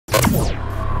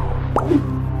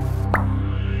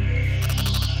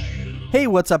Hey,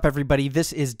 what's up everybody?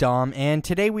 This is Dom, and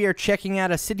today we are checking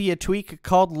out a Cydia tweak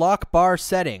called LockBar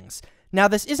settings. Now,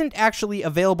 this isn't actually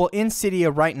available in Cydia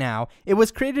right now. It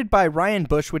was created by Ryan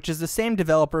Bush, which is the same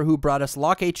developer who brought us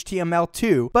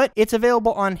LockHTML2, but it's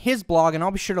available on his blog, and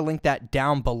I'll be sure to link that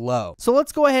down below. So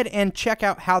let's go ahead and check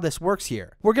out how this works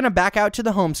here. We're going to back out to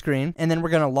the home screen, and then we're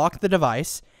going to lock the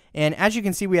device. And as you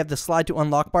can see, we have the slide to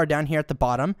unlock bar down here at the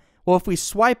bottom. Well, if we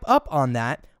swipe up on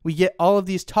that, we get all of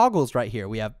these toggles right here.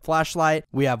 We have flashlight,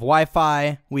 we have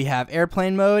Wi-Fi, we have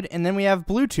airplane mode, and then we have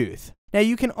Bluetooth. Now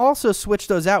you can also switch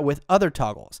those out with other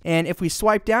toggles, and if we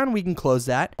swipe down we can close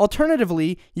that.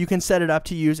 Alternatively, you can set it up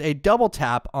to use a double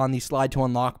tap on the slide to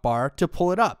unlock bar to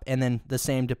pull it up, and then the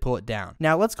same to pull it down.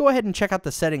 Now let's go ahead and check out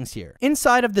the settings here.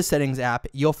 Inside of the settings app,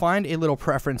 you'll find a little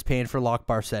preference pane for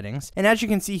LockBar settings, and as you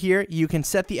can see here, you can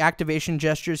set the activation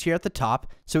gestures here at the top,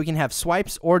 so we can have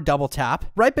swipes or double tap.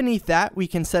 Right beneath that, we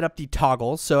can set up the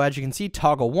toggles, so as you can see,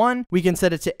 toggle 1, we can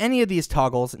set it to any of these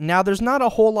toggles. Now there's not a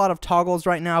whole lot of toggles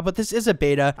right now, but this is a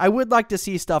beta. I would like to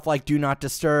see stuff like do not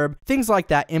disturb, things like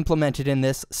that implemented in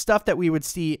this, stuff that we would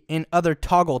see in other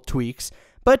toggle tweaks,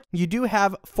 but you do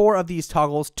have 4 of these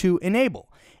toggles to enable.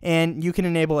 And you can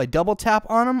enable a double tap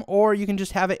on them, or you can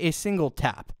just have it a single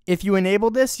tap. If you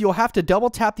enable this, you'll have to double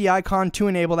tap the icon to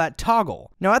enable that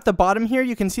toggle. Now at the bottom here,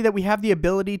 you can see that we have the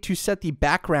ability to set the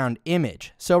background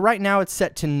image. So right now it's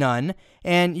set to none,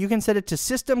 and you can set it to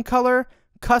system color,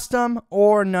 custom,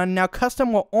 or none. Now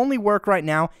custom will only work right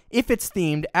now if it's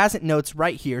themed, as it notes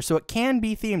right here, so it can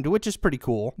be themed, which is pretty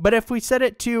cool. But if we set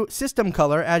it to system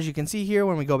color, as you can see here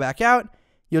when we go back out,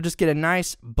 you'll just get a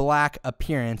nice black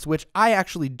appearance, which I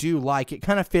actually do like. It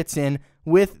kind of fits in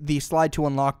with the slide to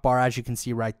unlock bar, as you can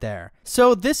see right there.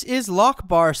 So this is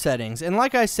LockBar settings, and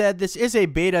like I said, this is a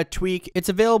beta tweak. It's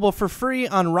available for free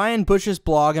on Ryan Bush's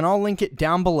blog, and I'll link it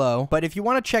down below. But if you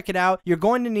want to check it out, you're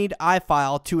going to need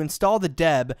iFile to install the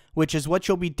deb, which is what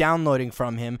you'll be downloading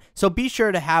from him, so be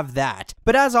sure to have that.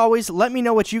 But as always, let me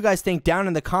know what you guys think down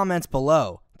in the comments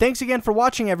below. Thanks again for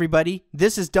watching, everybody.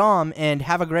 This is Dom, and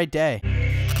have a great day.